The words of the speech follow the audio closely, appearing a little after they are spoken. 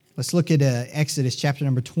Let's look at Exodus chapter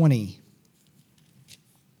number 20.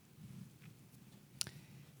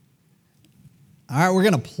 All right, we're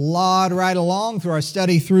going to plod right along through our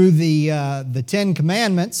study through the Ten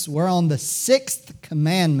Commandments. We're on the Sixth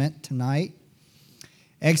Commandment tonight.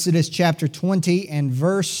 Exodus chapter 20 and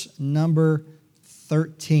verse number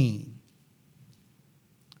 13.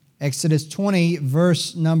 Exodus 20,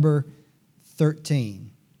 verse number 13.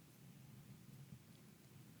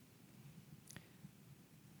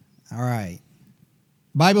 All right.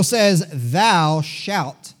 Bible says, "Thou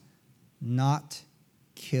shalt not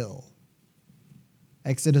kill."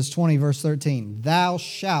 Exodus 20, verse 13. Thou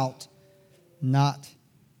shalt not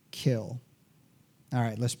kill. All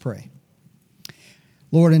right, let's pray.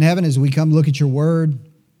 Lord in heaven, as we come look at your word,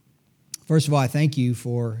 first of all, I thank you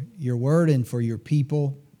for your word and for your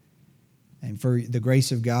people and for the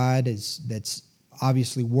grace of God that's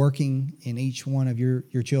obviously working in each one of your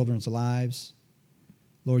children's lives.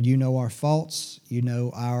 Lord, you know our faults. You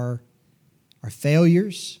know our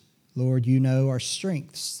failures. Lord, you know our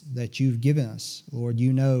strengths that you've given us. Lord,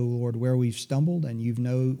 you know, Lord, where we've stumbled, and you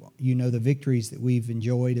know the victories that we've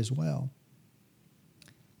enjoyed as well.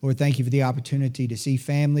 Lord, thank you for the opportunity to see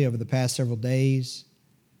family over the past several days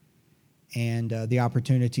and the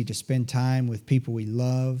opportunity to spend time with people we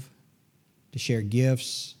love, to share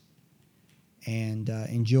gifts, and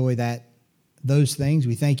enjoy those things.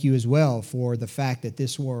 We thank you as well for the fact that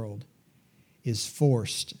this world is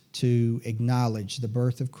forced to acknowledge the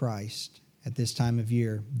birth of Christ at this time of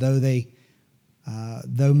year, though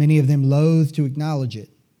many of them loathe to acknowledge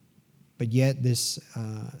it. But yet this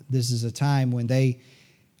is a time when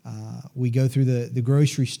we go through the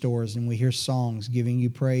grocery stores and we hear songs giving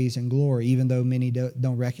you praise and glory, even though many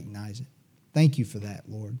don't recognize it. Thank you for that,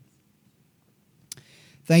 Lord.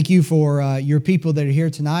 Thank you for your people that are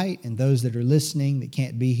here tonight and those that are listening that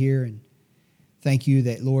can't be here. And thank you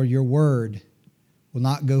that, Lord, your word will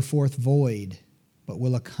not go forth void, but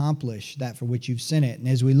will accomplish that for which you've sent it. And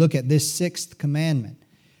as we look at this sixth commandment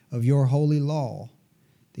of your holy law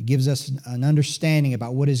that gives us an understanding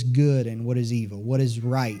about what is good and what is evil, what is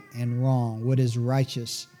right and wrong, what is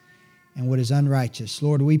righteous and what is unrighteous,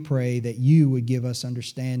 Lord, we pray that you would give us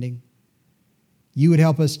understanding. You would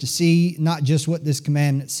help us to see not just what this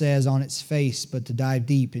commandment says on its face, but to dive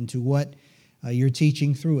deep into what you're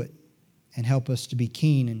teaching through it, and help us to be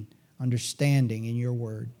keen and understanding in your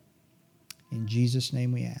word. In Jesus'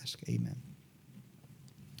 name we ask, amen.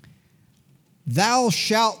 Thou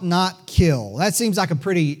shalt not kill. That seems like a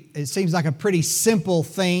pretty simple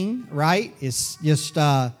thing, right? It's just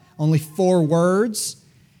only 4 words.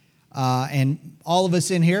 And all of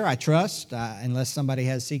us in here, I trust, unless somebody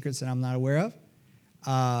has secrets that I'm not aware of,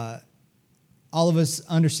 all of us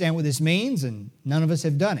understand what this means, and none of us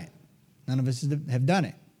have done it. None of us have done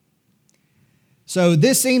it. So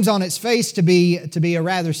this seems on its face to be a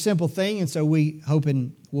rather simple thing, and so we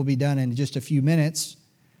hoping we'll be done in just a few minutes.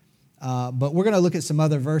 But we're going to look at some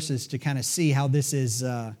other verses to kind of see how this is,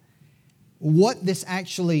 what's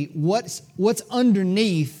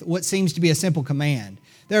underneath what seems to be a simple command.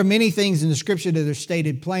 There are many things in the Scripture that are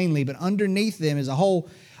stated plainly, but underneath them is a whole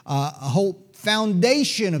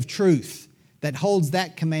foundation of truth that holds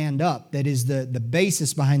that command up. That is the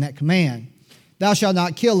basis behind that command. Thou shalt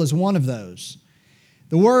not kill is one of those.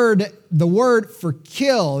 The word for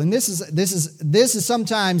kill, and this is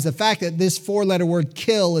sometimes the fact that this 4-letter word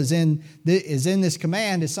kill is in this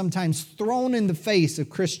command is sometimes thrown in the face of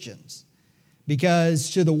Christians,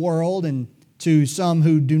 because to the world and to some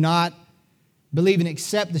who do not believe and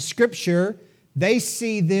accept the Scripture, they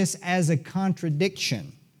see this as a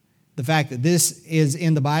contradiction. The fact that this is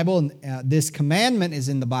in the Bible and this commandment is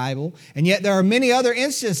in the Bible, and yet there are many other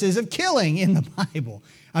instances of killing in the Bible.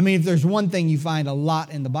 I mean, if there's one thing you find a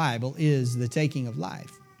lot in the Bible is the taking of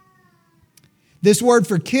life. This word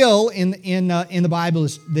for kill in the Bible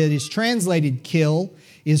that is translated kill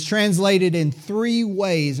is translated in 3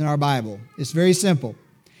 ways in our Bible. It's very simple.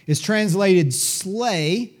 It's translated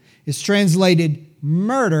slay, it's translated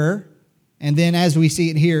murder, and then as we see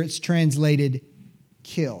it here, it's translated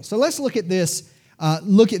kill. So let's look at this,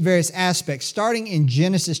 look at various aspects, starting in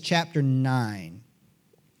Genesis chapter 9.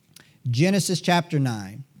 Genesis chapter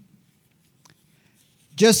 9.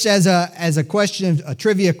 Just as a question, a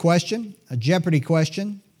trivia question, a Jeopardy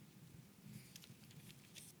question.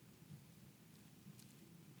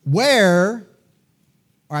 Where,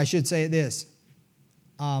 or I should say this,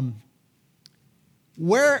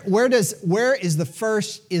 where is the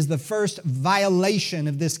first violation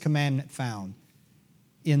of this commandment found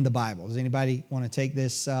in the Bible? Does anybody want to take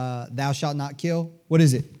this? Thou shalt not kill. What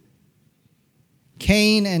is it?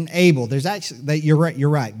 Cain and Abel. There's actually, you're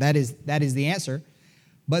right. That is the answer.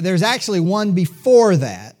 But there's actually one before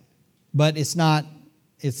that, but it's not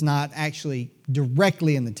actually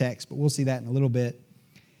directly in the text, but we'll see that in a little bit.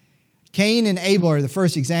 Cain and Abel are the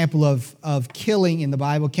first example of killing in the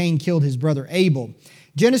Bible. Cain killed his brother Abel.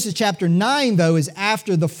 Genesis chapter 9, though, is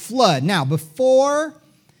after the flood. Now, before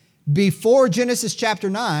Genesis chapter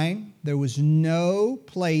 9, there was no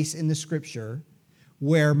place in the Scripture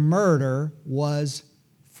where murder was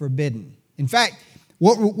forbidden. In fact,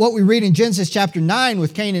 what we read in Genesis chapter 9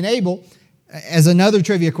 with Cain and Abel, as another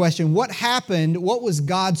trivia question, what happened? What was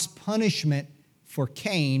God's punishment for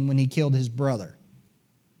Cain when he killed his brother?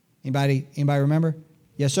 Anybody remember?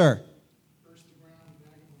 Yes, sir.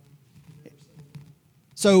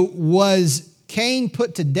 So was Cain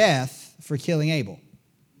put to death for killing Abel?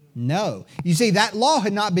 No. You see, that law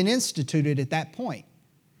had not been instituted at that point.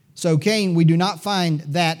 So Cain, we do not find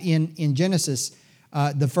that in Genesis,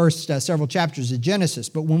 the first several chapters of Genesis.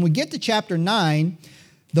 But when we get to chapter 9,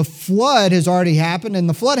 the flood has already happened. And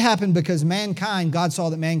the flood happened because God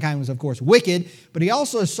saw that mankind was, of course, wicked. But he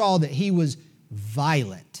also saw that he was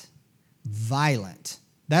violent. Violent.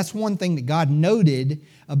 That's one thing that God noted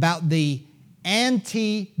about the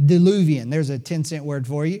antediluvian. There's a 10-cent word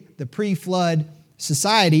for you. The pre-flood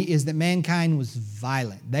society is that mankind was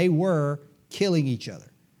violent. They were killing each other.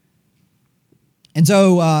 And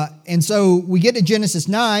so we get to Genesis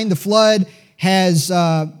 9. The flood has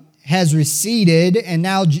receded, and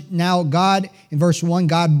now God, in verse 1,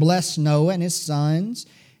 God blessed Noah and his sons,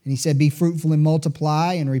 and he said, "Be fruitful and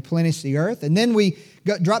multiply and replenish the earth." And then we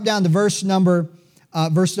drop down to verse number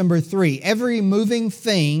 3. "Every moving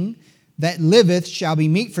thing that liveth shall be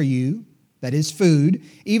meat for you," that is food,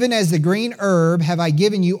 "even as the green herb have I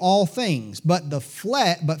given you all things, but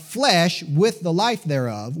flesh with the life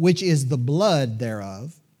thereof, which is the blood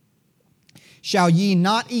thereof, shall ye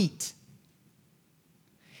not eat.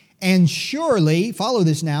 And surely," follow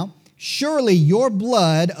this now, "surely your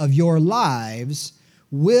blood of your lives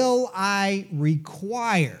will I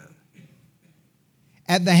require.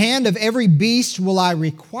 At the hand of every beast will I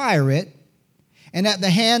require it, and at the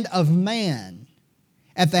hand of man,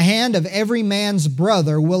 at the hand of every man's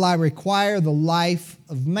brother will I require the life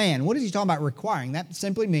of man." What is he talking about requiring? That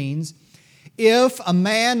simply means if a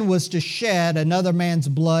man was to shed another man's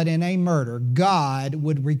blood in a murder, God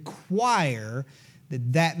would require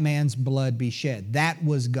that that man's blood be shed. That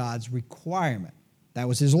was God's requirement. That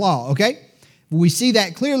was his law, okay? We see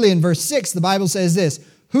that clearly in verse 6. The Bible says this,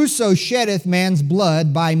 "Whoso sheddeth man's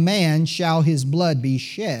blood, by man shall his blood be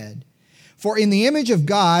shed. For in the image of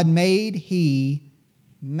God made he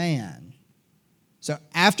man." So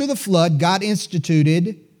after the flood, God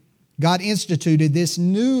instituted this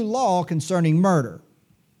new law concerning murder.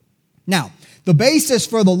 Now, the basis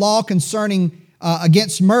for the law concerning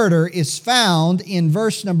against murder is found in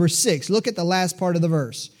verse number 6. Look at the last part of the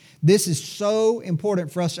verse. This is so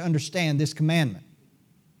important for us to understand this commandment.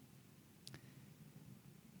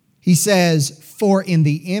 He says, "For in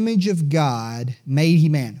the image of God made he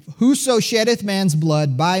man. Whoso sheddeth man's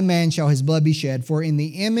blood, by man shall his blood be shed. For in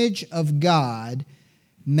the image of God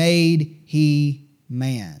made he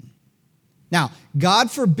man." Now,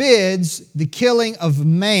 God forbids the killing of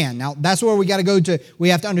man. Now, that's where we got to go to. We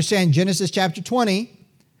have to understand Exodus chapter 20,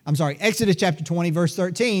 verse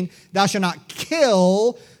 13. "Thou shalt not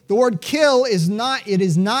kill." The word kill is not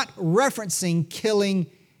referencing killing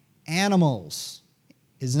animals.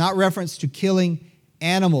 It is not reference to killing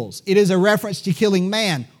animals. It is a reference to killing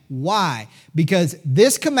man. Why? Because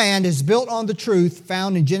this command is built on the truth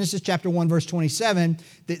found in Genesis chapter 1, verse 27,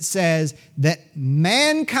 that says that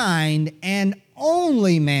mankind and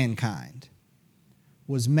only mankind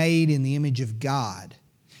was made in the image of God.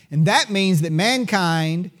 And that means that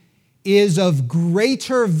mankind is of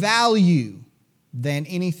greater value than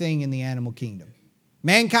anything in the animal kingdom.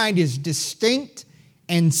 Mankind is distinct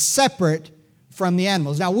and separate from the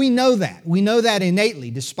animals. Now, we know that. We know that innately,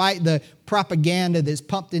 despite the propaganda that's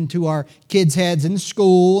pumped into our kids' heads in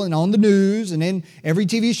school and on the news and in every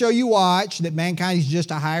TV show you watch, that mankind is just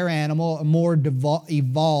a higher animal, a more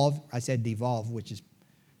evolved. I said devolved,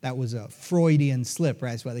 that was a Freudian slip,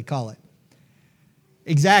 right? That's what they call it.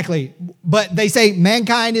 Exactly. But they say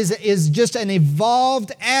mankind is just an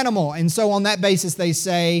evolved animal. And so on that basis, they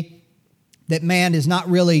say that man is not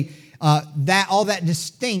really all that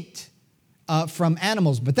distinct from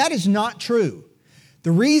animals. But that is not true.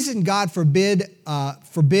 The reason God forbid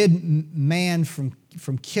man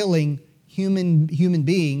from killing human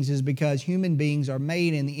beings is because human beings are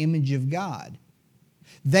made in the image of God.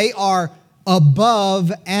 They are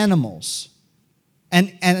above animals.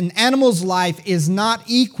 And an animal's life is not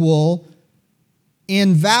equal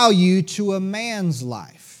in value to a man's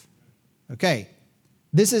life. Okay,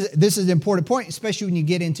 This is an important point, especially when you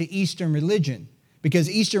get into Eastern religion, because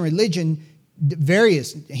Eastern religion,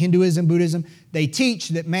 various Hinduism, Buddhism, they teach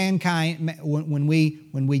that mankind, when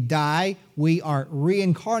we die, we are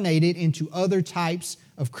reincarnated into other types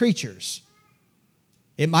of creatures.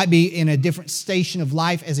 It might be in a different station of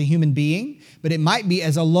life as a human being, but it might be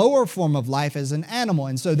as a lower form of life as an animal.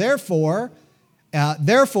 And so therefore,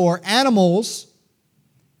 animals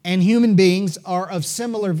and human beings are of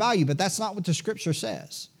similar value, but that's not what the Scripture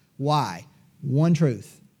says. Why? One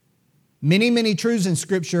truth. Many, many truths in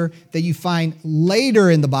Scripture that you find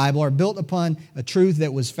later in the Bible are built upon a truth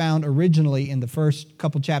that was found originally in the first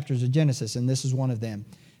couple chapters of Genesis, and this is one of them.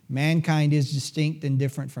 Mankind is distinct and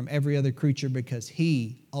different from every other creature because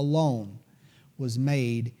he alone was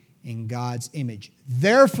made in God's image.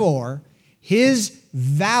 Therefore, his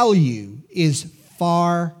value is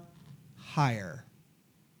far higher.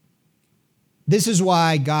 This is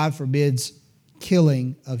why God forbids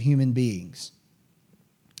killing of human beings.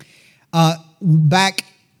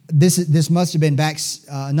 This must have been back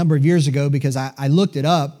a number of years ago, because I looked it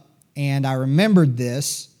up and I remembered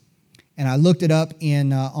this, and I looked it up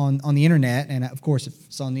on the internet, and of course if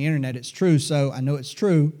it's on the internet it's true, so I know it's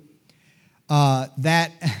true.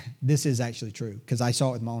 That this is actually true because I saw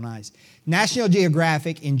it with my own eyes. National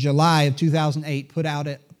Geographic in July of 2008 put out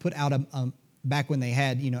a back when they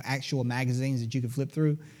had actual magazines that you could flip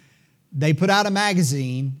through. They put out a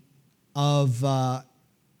magazine of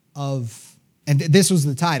and this was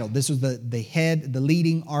the title. This was the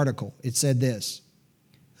leading article. It said this: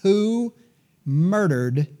 Who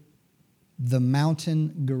murdered the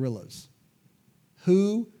mountain gorillas?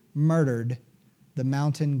 Who murdered the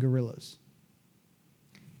mountain gorillas?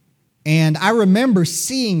 And I remember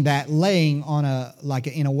seeing that laying on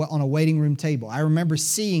a waiting room table. I remember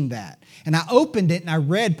seeing that. And I opened it and I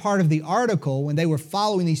read part of the article when they were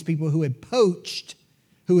following these people who had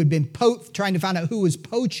been trying to find out who was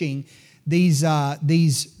poaching these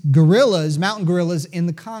gorillas, mountain gorillas in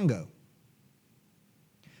the Congo.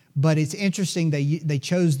 But it's interesting they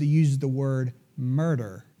chose to use the word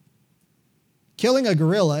murder. Killing a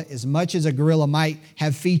gorilla, as much as a gorilla might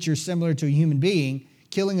have features similar to a human being,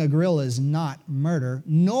 killing a gorilla is not murder,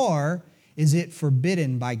 nor is it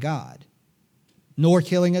forbidden by God. Nor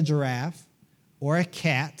killing a giraffe or a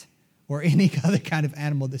cat or any other kind of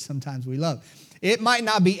animal that sometimes we love. It might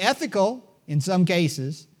not be ethical in some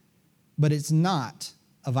cases, but it's not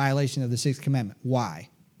a violation of the Sixth Commandment. Why?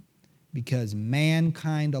 Because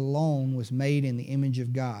mankind alone was made in the image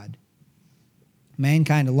of God.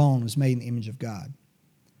 Mankind alone was made in the image of God.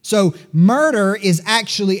 So murder is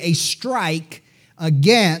actually a strike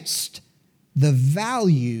against the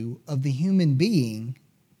value of the human being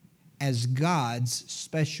as God's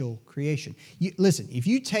special creation. Listen, if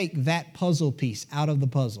you take that puzzle piece out of the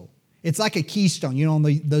puzzle, it's like a keystone. On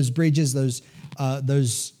those bridges, those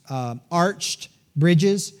arched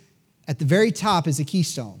bridges, at the very top is a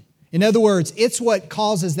keystone. In other words, it's what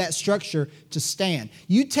causes that structure to stand.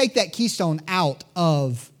 You take that keystone out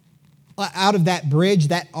of that bridge,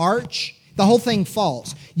 that arch, the whole thing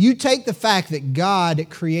falls. You take the fact that God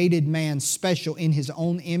created man special in his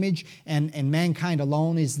own image and mankind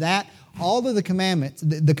alone is that, all of the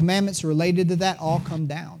commandments related to that all come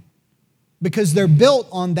down because they're built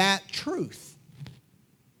on that truth.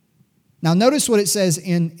 Now notice what it says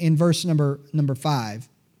in verse number 5.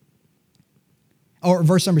 Or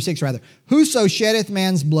verse number 6 rather. Whoso sheddeth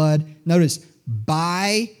man's blood, notice,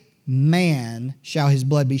 by man shall his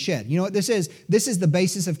blood be shed. You know what this is? This is the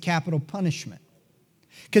basis of capital punishment.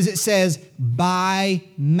 Because it says, by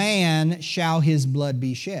man shall his blood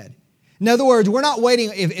be shed. In other words, we're not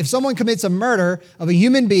waiting, if someone commits a murder of a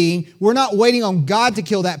human being, we're not waiting on God to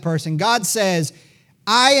kill that person. God says,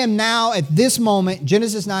 I am now at this moment,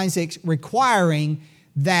 Genesis 9:6, requiring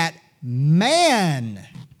that man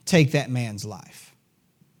take that man's life.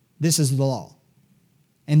 This is the law.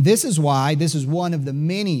 And this is why, this is one of the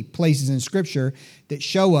many places in Scripture that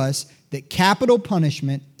show us that capital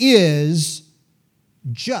punishment is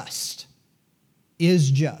just.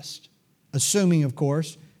 Assuming, of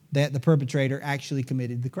course, that the perpetrator actually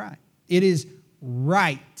committed the crime. It is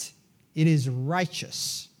right. It is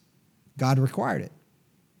righteous. God required it.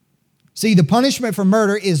 See, the punishment for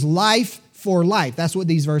murder is life for life. That's what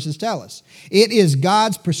these verses tell us. It is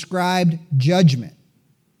God's prescribed judgment.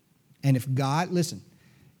 And if God, listen,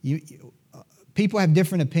 people have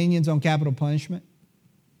different opinions on capital punishment,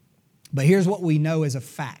 but here's what we know as a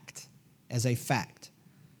fact.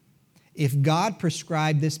 If God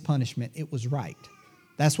prescribed this punishment, it was right.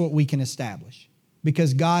 That's what we can establish.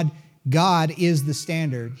 Because God is the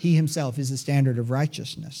standard. He himself is the standard of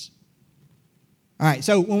righteousness. All right,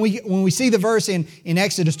 so when we see the verse in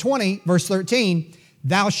Exodus 20, verse 13,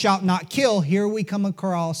 thou shalt not kill, here we come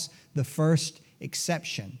across the first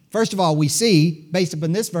exception. First of all, we see, based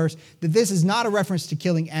upon this verse, that this is not a reference to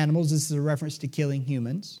killing animals. This is a reference to killing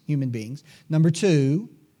human beings. Number two,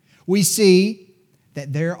 we see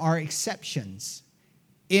that there are exceptions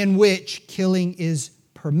in which killing is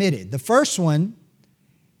permitted. The first one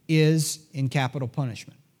is in capital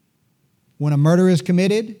punishment. When a murder is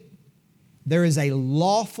committed, there is a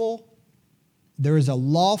lawful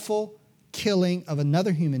killing of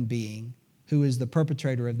another human being who is the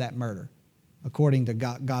perpetrator of that murder, according to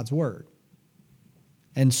God's word.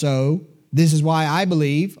 And so, this is why I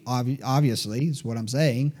believe, obviously, is what I'm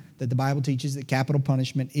saying, that the Bible teaches that capital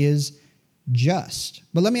punishment is just.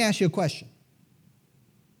 But let me ask you a question.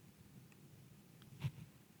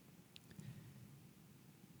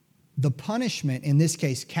 The punishment, in this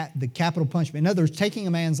case, the capital punishment, in other words, taking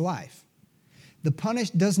a man's life,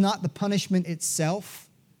 does not the punishment itself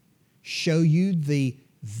show you the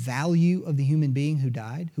value of the human being who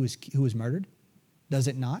died, who was murdered? Does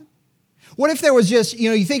it not? What if there was just,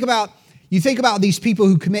 you think about these people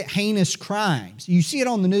who commit heinous crimes. You see it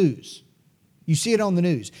on the news.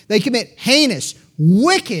 They commit heinous,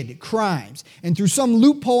 wicked crimes. And through some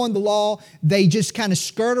loophole in the law, they just kind of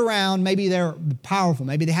skirt around. Maybe they're powerful.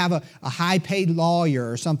 Maybe they have a high-paid lawyer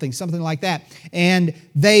or something like that. And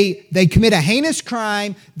they commit a heinous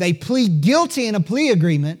crime. They plead guilty in a plea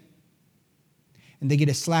agreement. And they get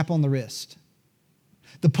a slap on the wrist.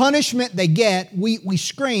 The punishment they get, we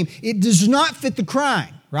scream, it does not fit the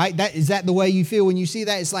crime, right? Is that the way you feel when you see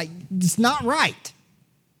that? It's like, it's not right.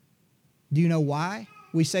 Do you know why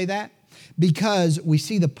we say that? Because we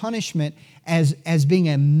see the punishment as being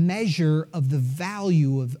a measure of the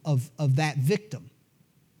value of that victim.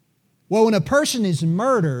 Well, when a person is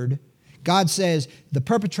murdered, God says the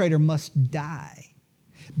perpetrator must die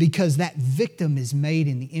because that victim is made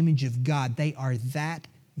in the image of God. They are that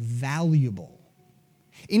valuable.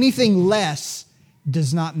 Anything less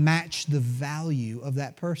does not match the value of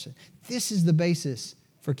that person. This is the basis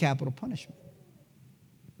for capital punishment.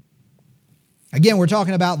 Again, we're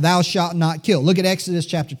talking about thou shalt not kill. Look at Exodus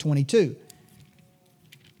chapter 22.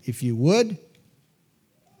 If you would.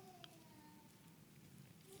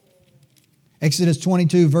 Exodus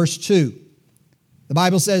 22, verse 2. The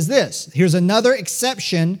Bible says this. Here's another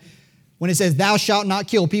exception when it says thou shalt not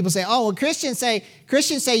kill. People say, oh, well, Christians say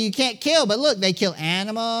you can't kill. But look, they kill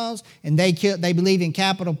animals and they believe in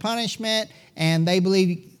capital punishment and they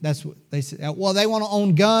believe, that's what they say. Well, they want to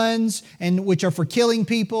own guns which are for killing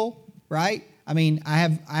people, right? I mean, I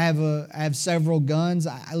have several guns.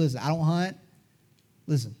 Listen, I don't hunt.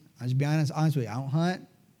 Listen, I'll just be honest with you. I don't hunt.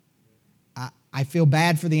 I feel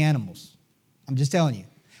bad for the animals. I'm just telling you.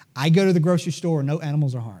 I go to the grocery store, no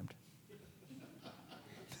animals are harmed.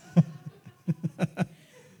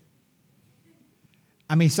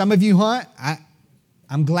 I mean, some of you hunt.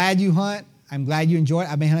 I'm glad you hunt. I'm glad you enjoy it.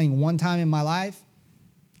 I've been hunting one time in my life.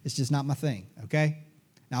 It's just not my thing, okay?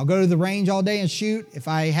 Now, I'll go to the range all day and shoot if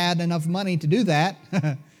I had enough money to do that.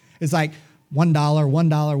 It's like $1, $1,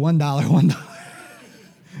 $1,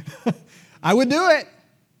 $1. I would do it.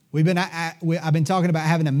 I've been talking about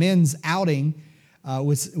having a men's outing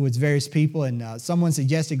with various people, and someone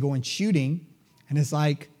suggested going shooting. And it's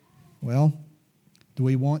like, well, do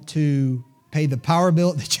we want to pay the power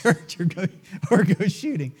bill at the church or go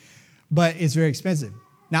shooting? But it's very expensive.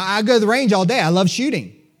 Now, I go to the range all day. I love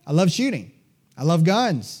shooting. I love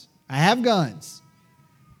guns. I have guns.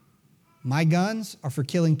 My guns are for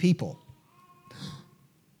killing people.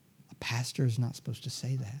 A pastor is not supposed to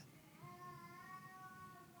say that.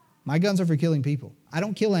 My guns are for killing people. I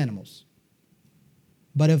don't kill animals.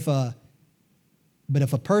 But if a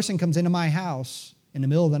person comes into my house in the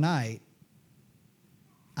middle of the night,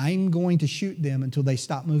 I'm going to shoot them until they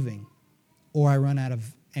stop moving or I run out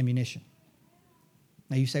of ammunition.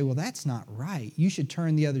 Now you say, well, that's not right. You should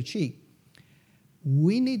turn the other cheek.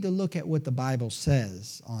 We need to look at what the Bible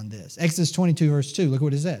says on this. Exodus 22, verse 2, look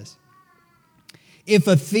what it says. If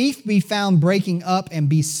a thief be found breaking up and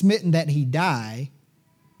be smitten that he die,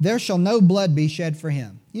 there shall no blood be shed for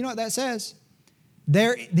him. You know what that says?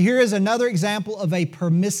 Here is another example of a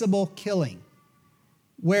permissible killing.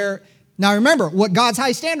 Now remember what God's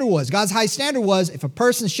high standard was. God's high standard was if a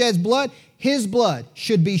person sheds blood, his blood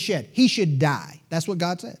should be shed. He should die. That's what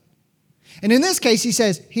God said. And in this case, he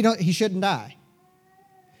says he shouldn't die.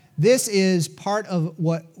 This is part of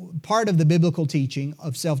the biblical teaching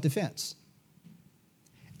of self-defense.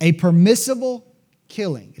 A permissible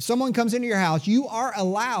killing. If someone comes into your house, you are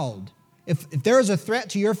allowed, if there is a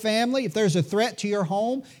threat to your family, if there's a threat to your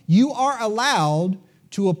home, you are allowed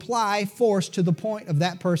to apply force to the point of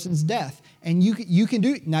that person's death. And you can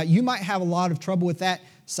do it. Now, you might have a lot of trouble with that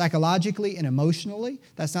psychologically and emotionally.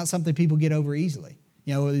 That's not something people get over easily.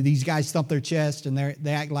 You know, these guys thump their chest and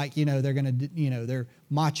they act like, they're going to, they're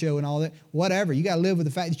macho and all that. Whatever. You got to live with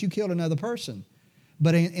the fact that you killed another person.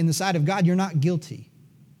 But in the sight of God, you're not guilty.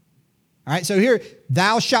 All right, so here,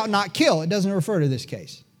 thou shalt not kill. It doesn't refer to this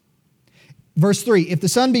case. Verse 3, if the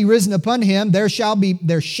sun be risen upon him, there shall be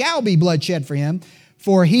blood shed for him,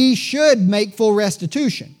 for he should make full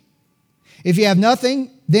restitution. If he have nothing,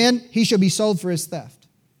 then he shall be sold for his theft.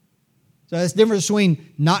 So that's the difference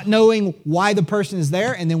between not knowing why the person is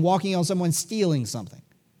there and then walking on someone stealing something.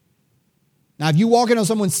 Now, if you walk in on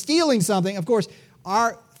someone stealing something, of course,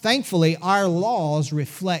 thankfully, our laws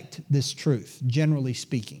reflect this truth, generally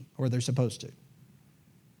speaking, or they're supposed to.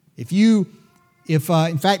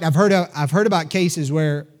 In fact, I've heard about cases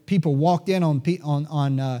where people walked in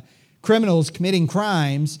on criminals committing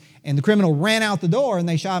crimes, and the criminal ran out the door and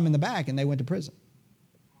they shot him in the back and they went to prison.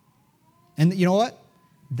 And you know what?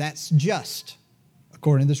 That's just,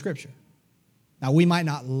 according to the Scripture. Now, we might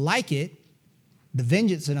not like it. The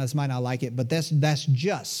vengeance in us might not like it, but that's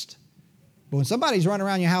just. But when somebody's running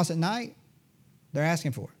around your house at night, they're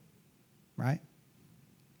asking for it, right?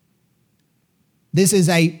 This is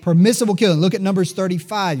a permissible killing. Look at Numbers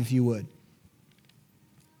 35, if you would.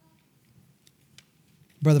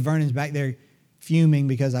 Brother Vernon's back there fuming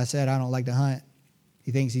because I said I don't like to hunt.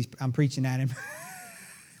 He thinks I'm preaching at him.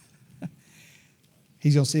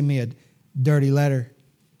 He's going to send me a dirty letter.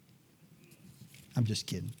 I'm just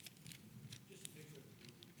kidding.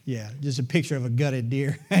 Yeah, just a picture of a gutted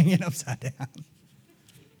deer hanging upside down.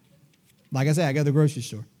 Like I said, I go to the grocery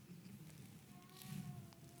store.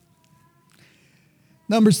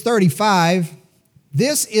 Numbers 35.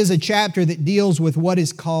 This is a chapter that deals with what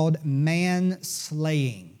is called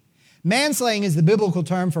manslaying. Manslaying is the biblical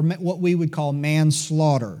term for what we would call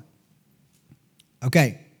manslaughter.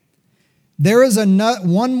 Okay. There is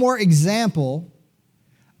one more example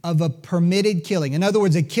of a permitted killing. In other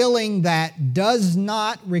words, a killing that does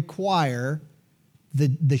not require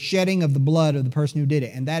the shedding of the blood of the person who did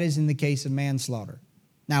it, and that is in the case of manslaughter.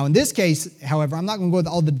 Now, in this case, however, I'm not going to go into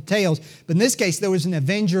all the details, but in this case, there was an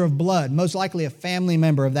avenger of blood, most likely a family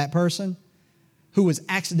member of that person, who was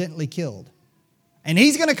accidentally killed. And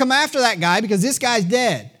he's going to come after that guy because this guy's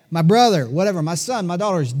dead. My brother, whatever, my son, my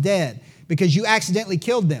daughter is dead because you accidentally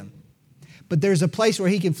killed them. But there's a place where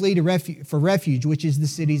he can flee for refuge, which is the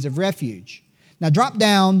cities of refuge. Now drop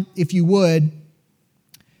down, if you would,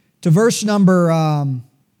 to verse number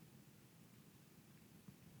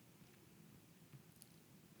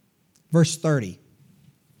 30.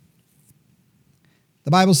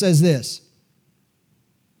 The Bible says this: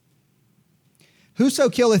 whoso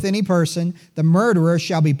killeth any person, the murderer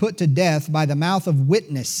shall be put to death by the mouth of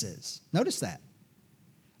witnesses. Notice that.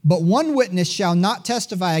 But one witness shall not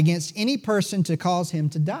testify against any person to cause him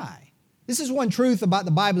to die. This is one truth about the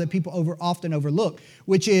Bible that people often overlook,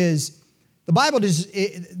 which is the Bible is,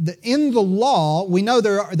 in the law, we know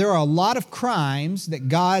there are a lot of crimes that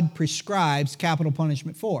God prescribes capital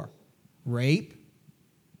punishment for. Rape,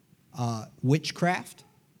 witchcraft,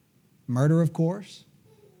 murder, of course.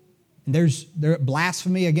 And there's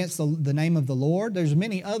blasphemy against the name of the Lord. There's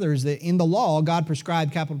many others that in the law God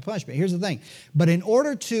prescribed capital punishment. Here's the thing. But in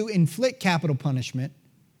order to inflict capital punishment,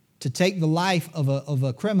 to take the life of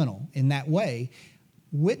a criminal in that way,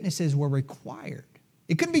 witnesses were required.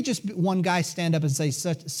 It couldn't be just one guy stand up and say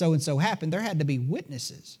so and so happened. There had to be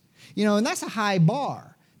witnesses. And that's a high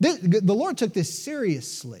bar. The Lord took this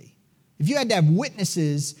seriously. If you had to have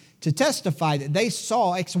witnesses to testify that they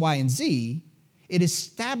saw X, Y, and Z, it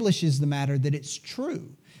establishes the matter that it's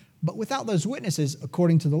true. But without those witnesses,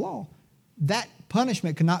 according to the law, that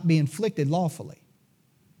punishment cannot be inflicted lawfully.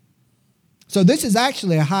 So this is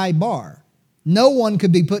actually a high bar. No one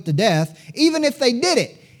could be put to death, even if they did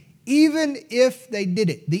it. Even if they did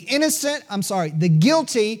it. The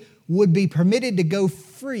guilty would be permitted to go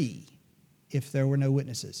free if there were no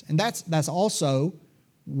witnesses. And that's also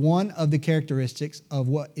one of the characteristics of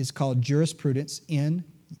what is called jurisprudence in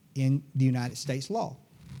the United States law,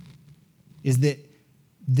 is that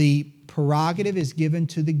the prerogative is given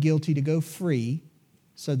to the guilty to go free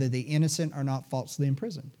so that the innocent are not falsely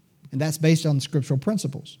imprisoned. And that's based on scriptural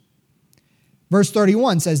principles. Verse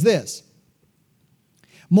 31 says this: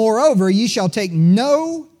 moreover, ye shall take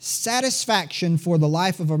no satisfaction for the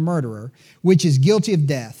life of a murderer, which is guilty of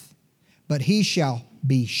death, but he shall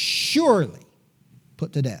be surely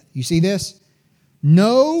put to death. You see this?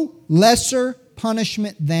 No lesser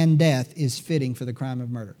punishment than death is fitting for the crime of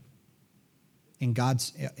murder in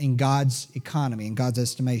God's economy, in God's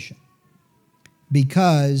estimation.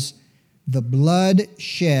 because the blood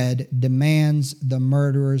shed demands the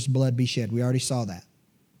murderer's blood be shed. We already saw that.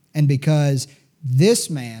 And because this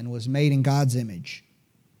man was made in God's image.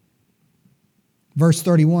 Verse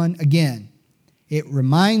 31, again, it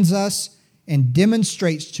reminds us and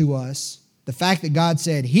demonstrates to us the fact that God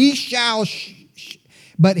said, he shall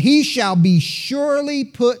be surely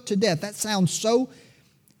put to death. That sounds so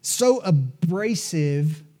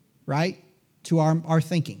abrasive, right, to our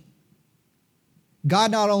thinking.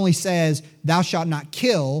 God not only says, thou shalt not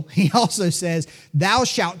kill, he also says, thou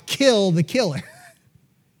shalt kill the killer.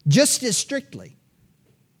 Just as strictly.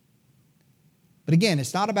 But again,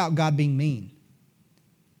 it's not about God being mean.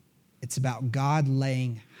 It's about God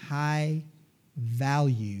laying high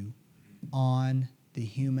value on the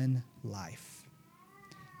human life.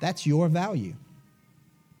 That's your value.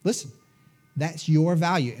 Listen, that's your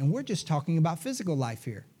value. And we're just talking about physical life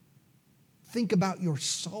here. Think about your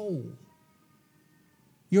soul.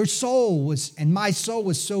 Your soul was, and my soul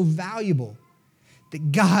was so valuable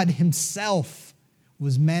that God himself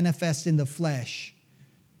was manifest in the flesh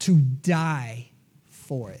to die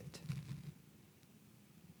for it.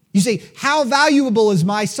 You see, how valuable is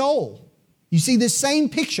my soul? You see this same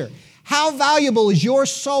picture. How valuable is your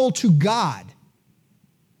soul to God?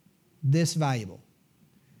 This valuable.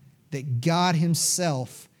 That God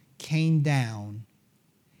himself came down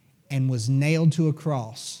and was nailed to a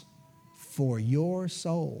cross for your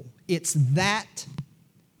soul. It's that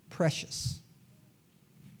precious.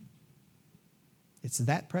 It's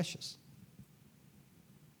that precious.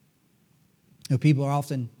 You know, people are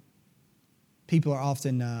often,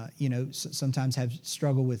 sometimes have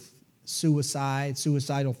struggle with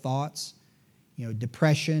suicidal thoughts,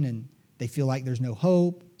 depression, and they feel like there's no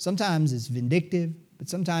hope. Sometimes it's vindictive, but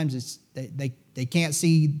sometimes it's they can't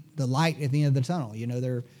see the light at the end of the tunnel.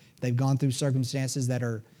 They've gone through circumstances that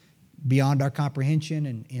are beyond our comprehension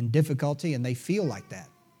and in difficulty, and they feel like that.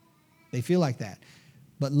 They feel like that.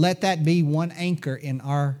 But let that be one anchor in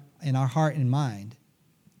our heart and mind,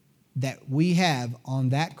 that we have on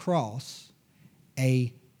that cross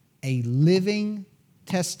a living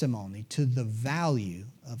testimony to the value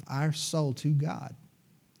of our soul to God.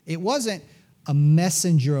 It wasn't a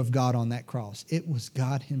messenger of God on that cross. It was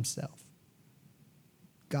God himself.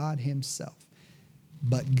 God himself.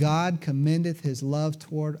 But God commendeth his love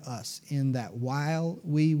toward us in that while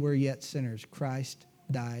we were yet sinners, Christ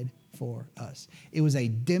died for us. It was a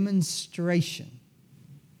demonstration.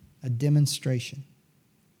 A demonstration.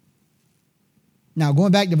 Now,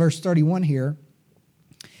 going back to verse 31 here,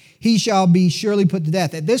 he shall be surely put to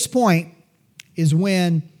death. At this point is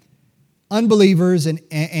when unbelievers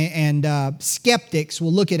and skeptics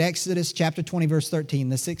will look at Exodus chapter 20, verse 13,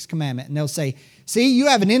 the Sixth Commandment, and they'll say, see, you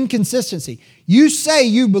have an inconsistency. You say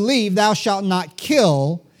you believe thou shalt not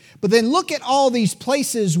kill, but then look at all these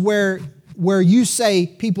places where you say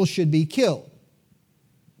people should be killed.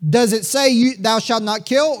 Does it say thou shalt not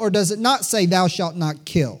kill, or does it not say thou shalt not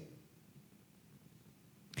kill?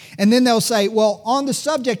 And then they'll say, well, on the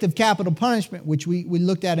subject of capital punishment, which we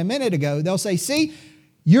looked at a minute ago, they'll say, see,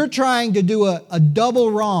 you're trying to do a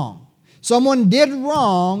double wrong. Someone did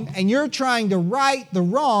wrong, and you're trying to right the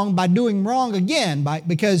wrong by doing wrong again.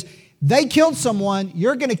 Because they killed someone,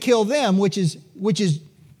 you're going to kill them, which is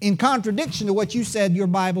in contradiction to what you said your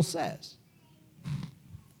Bible says.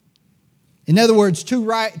 In other words, two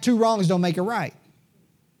wrongs don't make a right.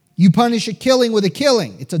 You punish a killing with a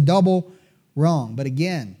killing. It's a double wrong. But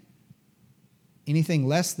again, anything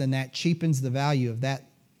less than that cheapens the value of that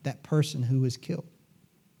person who was killed,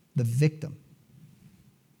 the victim.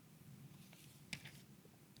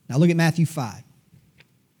 Now look at Matthew 5.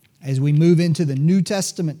 As we move into the New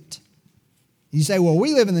Testament, you say, well,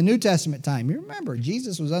 we live in the New Testament time. You remember,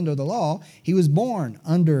 Jesus was under the law. He was born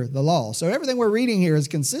under the law. So everything we're reading here is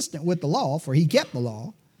consistent with the law, for he kept the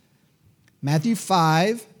law. Matthew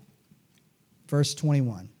 5, verse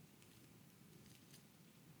 21.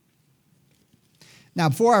 Now,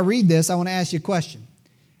 before I read this, I want to ask you a question.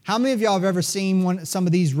 How many of y'all have ever seen some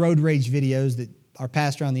of these road rage videos that are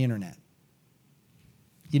passed around the internet?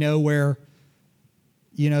 Where,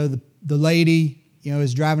 the lady,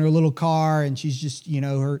 is driving her little car, and she's just,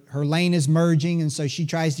 her lane is merging, and so she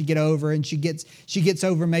tries to get over, and she gets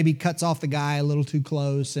over, maybe cuts off the guy a little too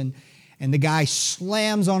close, and the guy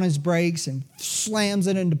slams on his brakes and slams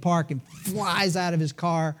it into park and flies out of his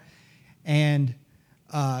car, and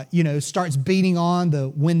starts beating on the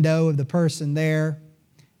window of the person there.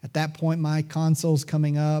 At that point, my console's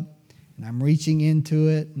coming up, and I'm reaching into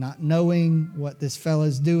it, not knowing what this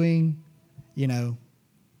fella's doing.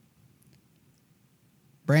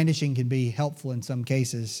 Brandishing can be helpful in some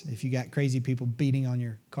cases if you got crazy people beating on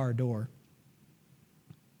your car door.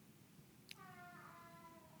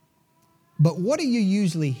 But what do you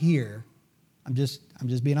usually hear? I'm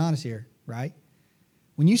just being honest here, right?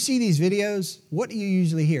 When you see these videos, what do you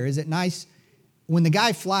usually hear? Is it nice when the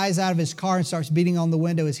guy flies out of his car and starts beating on the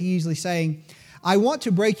window? Is he usually saying, I want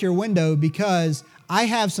to break your window because I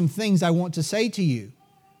have some things I want to say to you.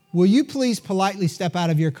 Will you please politely step out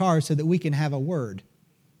of your car so that we can have a word?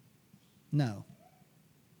 No.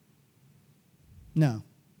 No.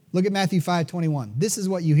 Look at Matthew 5:21. This is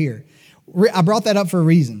what you hear. I brought that up for a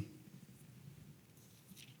reason.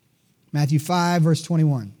 Matthew 5, verse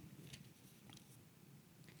 21.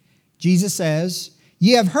 Jesus says,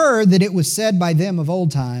 Ye have heard that it was said by them of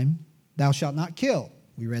old time, Thou shalt not kill.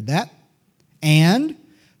 We read that. And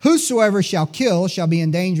whosoever shall kill shall be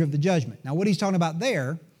in danger of the judgment. Now what he's talking about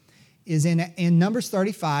there is in Numbers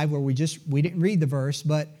 35, where we didn't read the verse,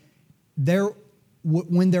 but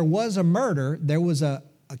when there was a murder, there was a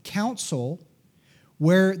council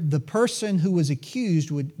where the person who was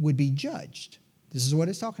accused would be judged. This is what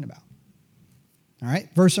it's talking about. All right,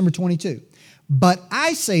 verse number 22. But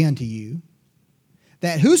I say unto you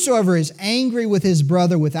that whosoever is angry with his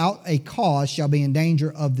brother without a cause shall be in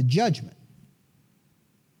danger of the judgment.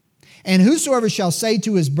 And whosoever shall say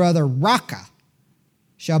to his brother, Raka,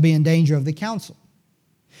 shall be in danger of the council.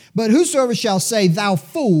 But whosoever shall say, Thou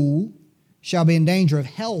fool, shall be in danger of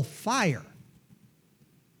hell fire.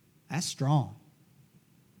 That's strong.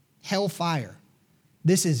 Hell fire.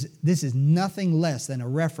 This is nothing less than a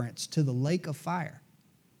reference to the lake of fire.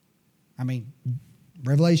 I mean,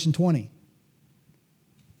 Revelation 20.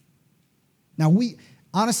 Now,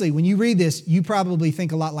 honestly, when you read this, you probably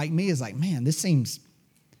think a lot like me. It's like, man, this seems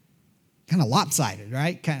kind of lopsided,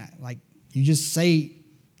 right? Kind of like you just say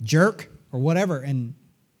jerk or whatever, and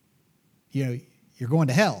you're going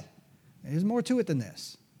to hell. There's more to it than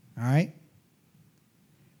this, all right?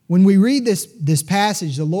 When we read this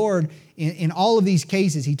passage, the Lord, in all of these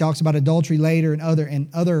cases, he talks about adultery later and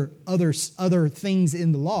other things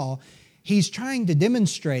in the law. He's trying to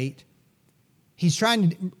demonstrate.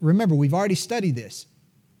 Remember, we've already studied this.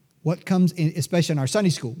 What comes, especially in our Sunday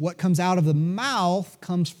school, what comes out of the mouth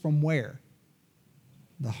comes from where?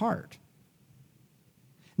 The heart.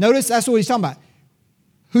 Notice that's what he's talking about.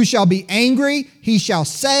 Who shall be angry, he shall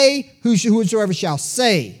say, whosoever shall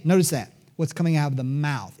say. Notice that. What's coming out of the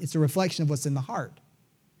mouth. It's a reflection of what's in the heart.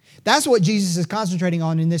 That's what Jesus is concentrating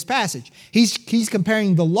on in this passage. He's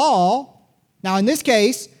comparing the law. Now, in this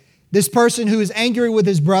case, this person who is angry with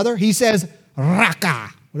his brother, he says, Raka,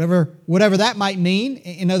 whatever that might mean.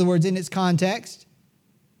 In other words, in its context.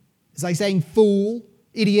 It's like saying fool,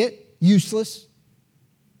 idiot, useless.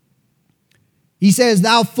 He says,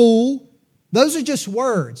 Thou fool. Those are just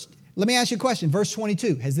words. Let me ask you a question. Verse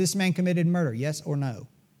 22. Has this man committed murder? Yes or no?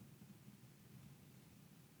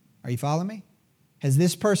 Are you following me? Has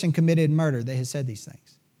this person committed murder that has said these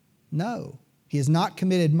things? No. He has not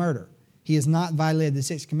committed murder. He has not violated the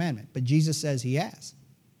Sixth Commandment. But Jesus says he has.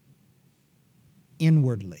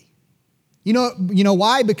 Inwardly. You know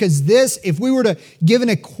why? Because if we were to give an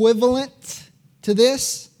equivalent to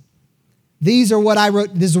this, this is what I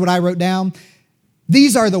wrote down.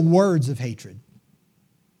 These are the words of hatred.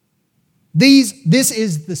 This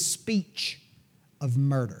is the speech of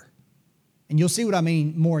murder. And you'll see what I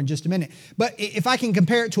mean more in just a minute. But if I can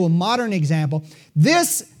compare it to a modern example,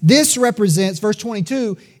 this represents, verse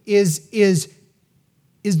 22, is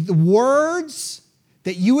the words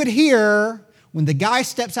that you would hear when the guy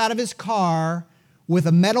steps out of his car with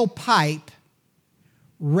a metal pipe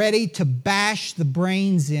ready to bash the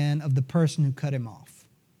brains in of the person who cut him off.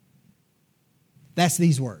 That's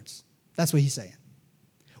these words. That's what he's saying.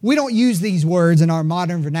 We don't use these words in our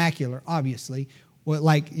modern vernacular, obviously. Well,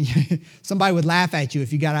 like somebody would laugh at you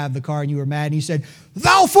if you got out of the car and you were mad and you said,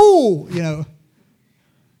 Thou fool!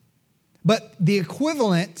 But the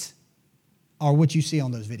equivalent are what you see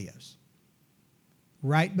on those videos.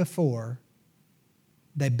 Right before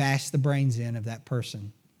they bash the brains in of that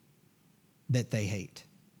person that they hate.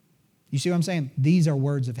 You see what I'm saying? These are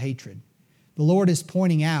words of hatred. The Lord is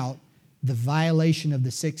pointing out the violation of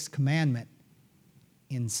the Sixth Commandment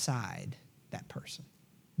inside that person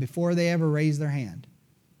before they ever raise their hand.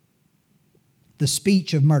 The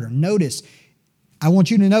speech of murder. Notice, I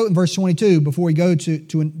want you to note in verse 22 before we go to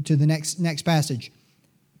the next passage.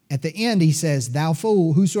 At the end he says, Thou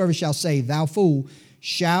fool, whosoever shall say, Thou fool,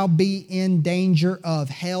 shall be in danger of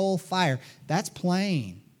hell fire. That's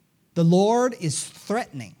plain. The Lord is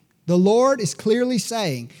threatening. The Lord is clearly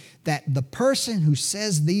saying that the person who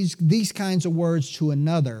says these kinds of words to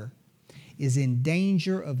another is in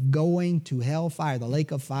danger of going to hellfire, the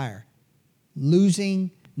lake of fire, losing,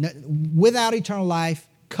 without eternal life,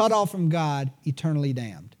 cut off from God, eternally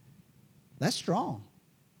damned. That's strong.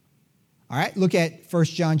 All right, look at 1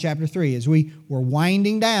 John chapter 3. As we were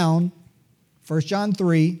winding down, 1 John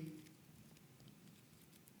 3.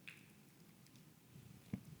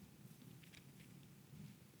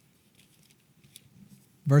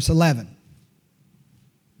 Verse 11.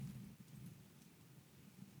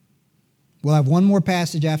 We'll have one more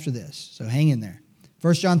passage after this, so hang in there.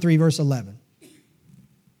 1 John 3, verse 11.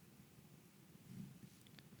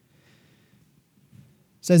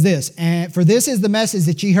 Says this, "And for this is the message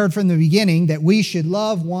that ye heard from the beginning, that we should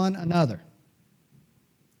love one another."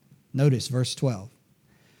 Notice verse 12.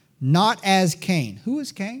 "Not as Cain." Who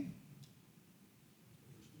is Cain?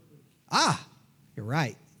 You're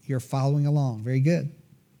right. You're following along. Very good.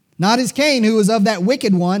 "Not as Cain, who was of that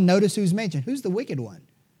wicked one." Notice who's mentioned. Who's the wicked one?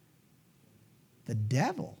 The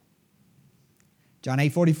devil. John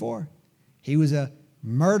 8:44. He was a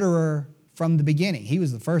murderer from the beginning. He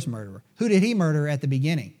was the first murderer. Who did he murder at the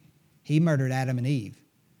beginning? He murdered Adam and Eve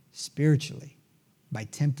spiritually by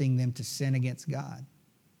tempting them to sin against God.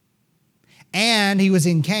 And he was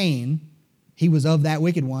in Cain. He was of that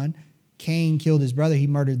wicked one. Cain killed his brother. He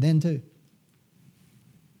murdered them too.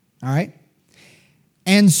 All right?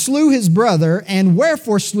 "And slew his brother. And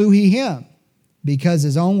wherefore slew he him? Because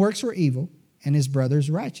his own works were evil, and his brother's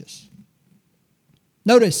righteous."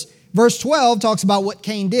 Notice, verse 12 talks about what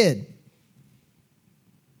Cain did.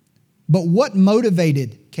 But what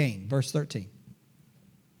motivated Cain? Verse 13.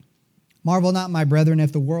 "Marvel not, my brethren,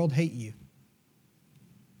 if the world hate you."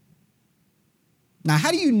 Now,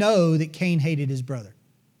 how do you know that Cain hated his brother?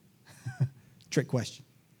 Trick question.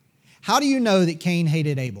 How do you know that Cain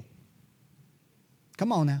hated Abel?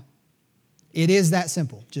 Come on now. It is that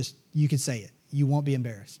simple. Just, you could say it. You won't be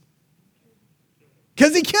embarrassed.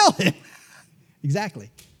 Because he killed him.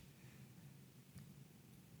 Exactly.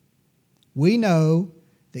 We know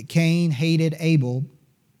that Cain hated Abel,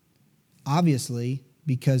 obviously,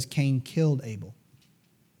 because Cain killed Abel.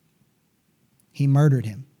 He murdered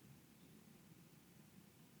him.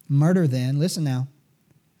 Murder, then, listen now,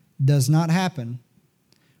 does not happen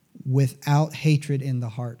without hatred in the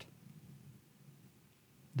heart.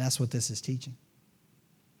 That's what this is teaching.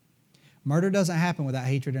 Murder doesn't happen without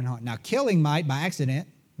hatred in the heart. Now, killing might by accident,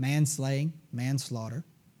 manslaying, manslaughter.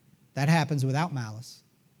 That happens without malice.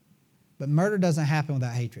 But murder doesn't happen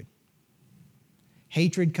without hatred.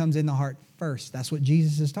 Hatred comes in the heart first. That's what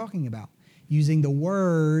Jesus is talking about. Using the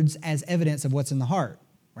words as evidence of what's in the heart,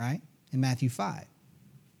 right? In Matthew 5.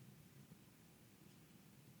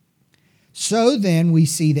 So then we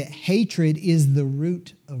see that hatred is the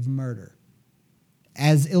root of murder,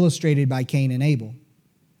 as illustrated by Cain and Abel.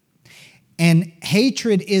 And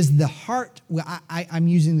hatred is the heart, I'm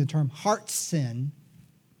using the term heart sin,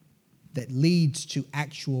 that leads to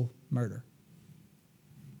actual murder.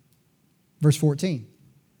 Verse 14.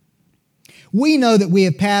 "We know that we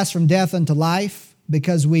have passed from death unto life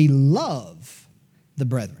because we love the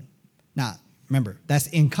brethren." Now, remember, that's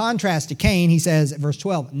in contrast to Cain. He says at verse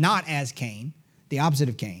 12, "Not as Cain," the opposite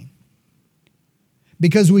of Cain.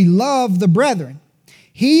 "Because we love the brethren.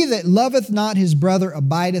 He that loveth not his brother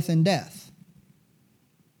abideth in death."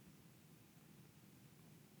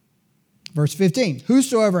 Verse 15,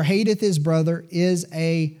 "Whosoever hateth his brother is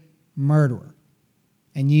a murderer.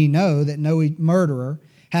 And ye know that no murderer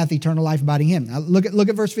hath eternal life abiding in him." Now look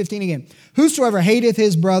at verse 15 again. "Whosoever hateth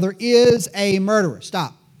his brother is a murderer."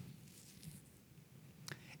 Stop.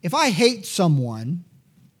 If I hate someone,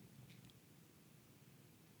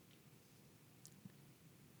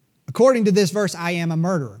 according to this verse, I am a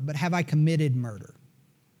murderer. But have I committed murder?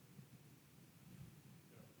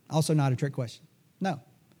 Also not a trick question. No.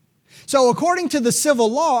 So according to the civil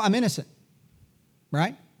law, I'm innocent.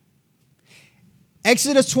 Right?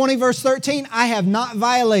 Exodus 20 verse 13, I have not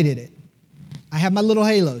violated it. I have my little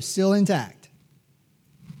halo still intact.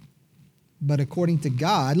 But according to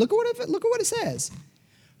God, look at what it says.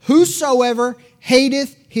 "Whosoever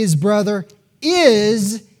hateth his brother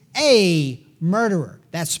is a murderer."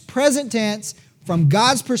 That's present tense. From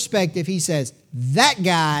God's perspective, he says, that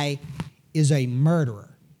guy is a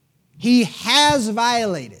murderer. He has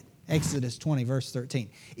violated Exodus 20, verse 13,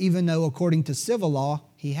 even though according to civil law,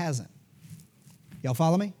 he hasn't. Y'all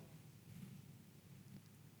follow me?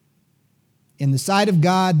 In the sight of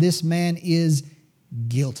God, this man is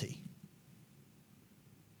guilty.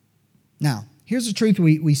 Now, here's the truth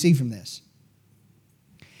we see from this.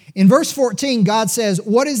 In verse 14, God says,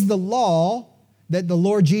 what is the law that the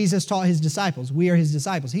Lord Jesus taught his disciples? We are his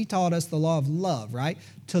disciples. He taught us the law of love, right?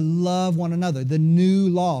 To love one another. The new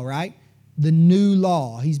law, right? The new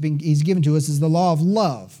law he's given to us is the law of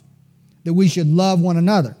love, that we should love one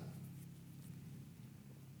another.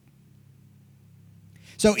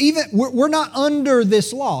 So even we're not under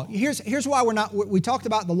this law. Here's why we're not. We talked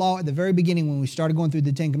about the law at the very beginning when we started going through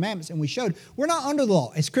the Ten Commandments, and we showed we're not under the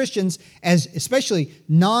law. As Christians, as especially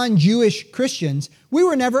non-Jewish Christians, we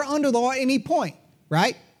were never under the law at any point,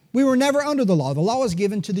 right? We were never under the law. The law was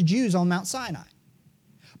given to the Jews on Mount Sinai.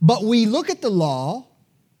 But we look at the law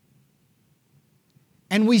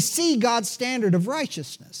and we see God's standard of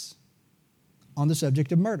righteousness on the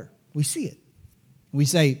subject of murder. We see it. We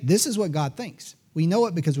say, this is what God thinks. We know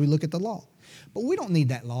it because we look at the law. But we don't need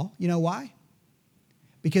that law. You know why?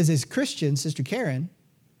 Because as Christians, Sister Karen,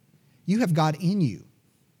 you have God in you.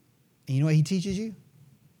 And you know what He teaches you?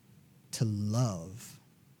 To love.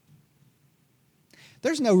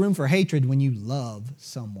 There's no room for hatred when you love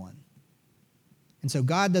someone. And so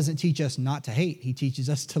God doesn't teach us not to hate. He teaches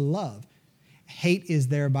us to love. Hate is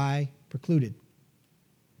thereby precluded.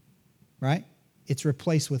 Right? It's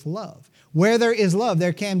replaced with love. Where there is love,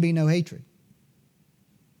 there can be no hatred.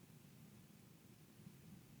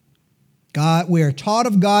 We are taught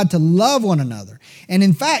of God to love one another. And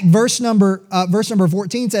in fact, verse number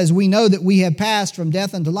 14 says, we know that we have passed from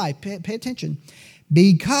death unto life. Pay attention.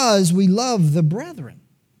 Because we love the brethren.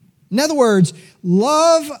 In other words,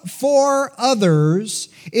 love for others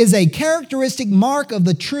is a characteristic mark of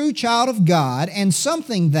the true child of God, and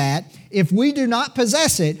something that, if we do not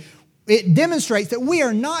possess it, it demonstrates that we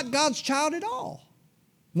are not God's child at all.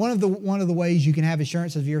 One of the ways you can have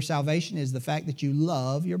assurance of your salvation is the fact that you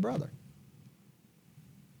love your brother.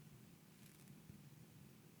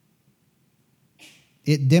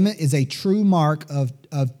 It is a true mark of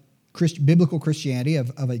biblical Christianity, of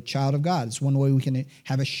a child of God. It's one way we can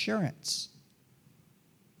have assurance.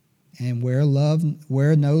 And where love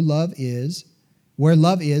is,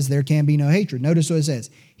 there can be no hatred. Notice what it says.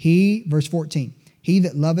 Verse 14, he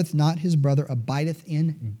that loveth not his brother abideth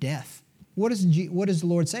in death. What is the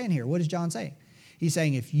Lord saying here? What is John saying? He's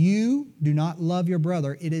saying, if you do not love your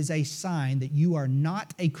brother, it is a sign that you are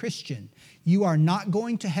not a Christian. You are not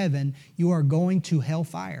going to heaven. You are going to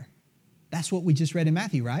hellfire. That's what we just read in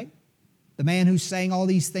Matthew, right? The man who's saying all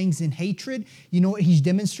these things in hatred, you know what he's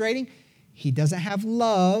demonstrating? He doesn't have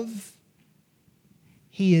love.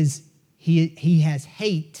 He has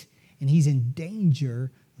hate, and he's in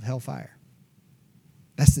danger of hellfire.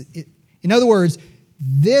 That's it. In other words,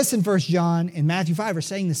 this in 1 John and Matthew 5 are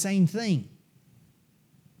saying the same thing.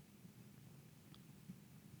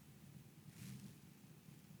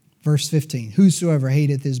 Verse 15, whosoever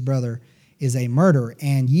hateth his brother is a murderer,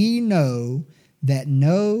 and ye know that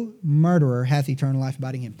no murderer hath eternal life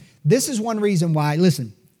abiding in him. This is one reason why,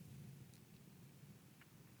 listen,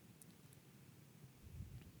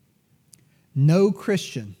 no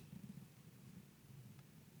Christian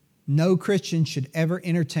should ever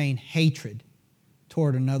entertain hatred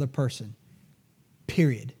toward another person.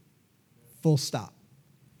 Period. Full stop.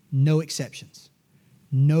 No exceptions.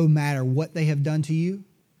 No matter what they have done to you,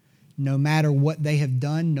 no matter what they have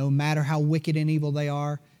done, no matter how wicked and evil they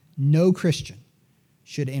are, no Christian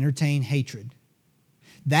should entertain hatred.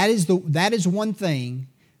 That is one thing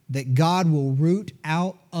that God will root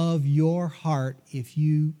out of your heart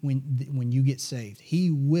when you get saved. He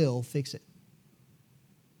will fix it.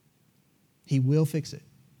 He will fix it.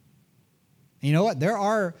 And you know what? There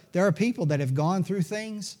are people that have gone through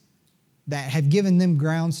things that have given them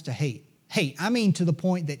grounds to hate. Hate, I mean to the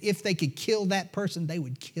point that if they could kill that person, they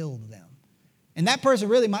would kill them. And that person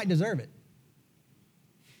really might deserve it.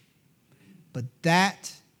 But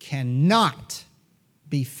that cannot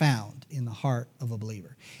be found in the heart of a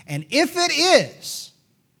believer. And if it is,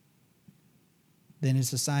 then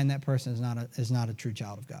it's a sign that person is not a true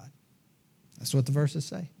child of God. That's what the verses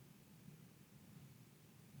say.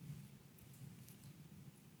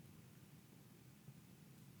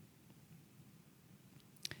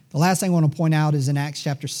 The last thing I want to point out is in Acts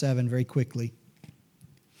chapter 7, very quickly.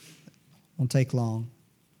 Won't take long.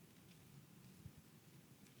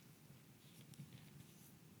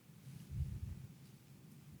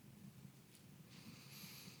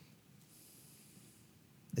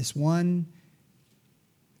 This one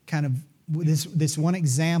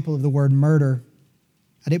example of the word murder,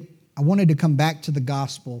 I wanted to come back to the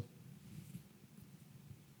gospel.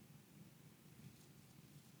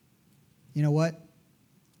 You know what?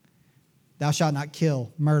 Thou shalt not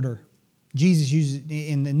kill, murder. Jesus uses,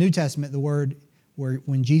 in the New Testament, the word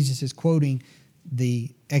when Jesus is quoting the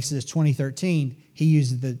Exodus 20:13, he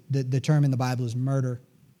uses the term in the Bible as murder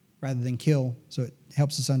rather than kill. So it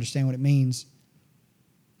helps us understand what it means.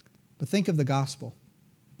 But think of the gospel.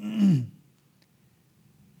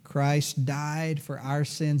 Christ died for our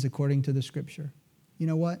sins according to the Scripture. You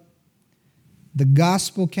know what? The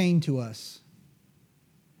gospel came to us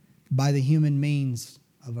by the human means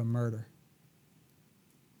of a murder.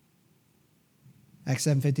 Acts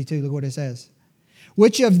 7:52, look what it says.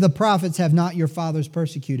 Which of the prophets have not your fathers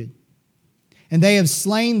persecuted? And they have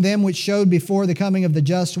slain them which showed before the coming of the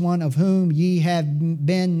just one, of whom ye have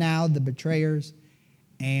been now the betrayers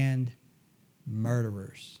and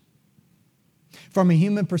murderers. From a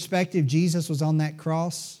human perspective, Jesus was on that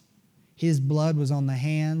cross. His blood was on the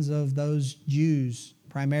hands of those Jews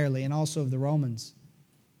primarily, and also of the Romans.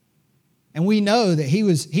 And we know that he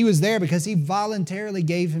was there because he voluntarily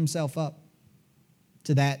gave himself up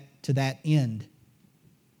to that end.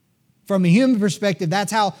 From a human perspective,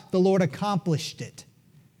 that's how the Lord accomplished it.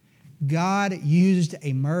 God used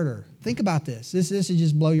a murder. Think about this. This will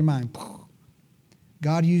just blow your mind.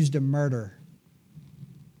 God used a murder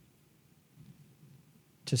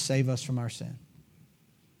to save us from our sin.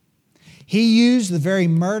 He used the very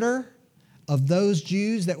murder of those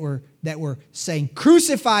Jews that were saying,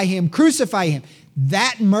 crucify him, crucify him.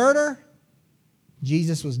 That murder,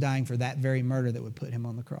 Jesus was dying for that very murder that would put him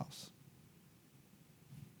on the cross.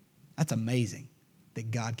 That's amazing that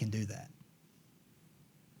God can do that.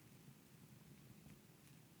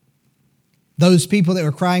 Those people that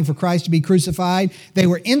were crying for Christ to be crucified, they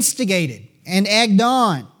were instigated and egged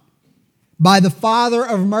on by the father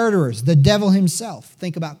of murderers, the devil himself.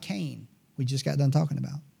 Think about Cain, we just got done talking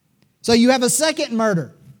about. So you have a second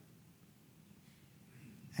murder.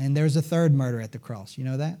 And there's a third murder at the cross. You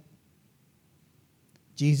know that?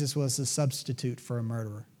 Jesus was the substitute for a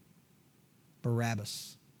murderer.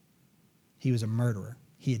 Barabbas. He was a murderer.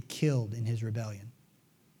 He had killed in his rebellion.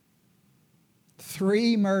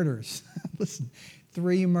 3 murders. Listen,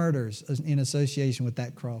 3 murders in association with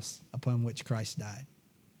that cross upon which Christ died.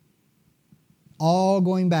 All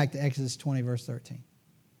going back to Exodus 20, verse 13.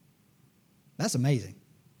 That's amazing.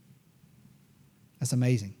 That's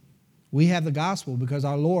amazing. We have the gospel because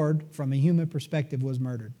our Lord, from a human perspective, was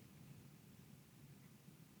murdered.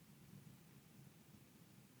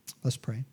 Let's pray.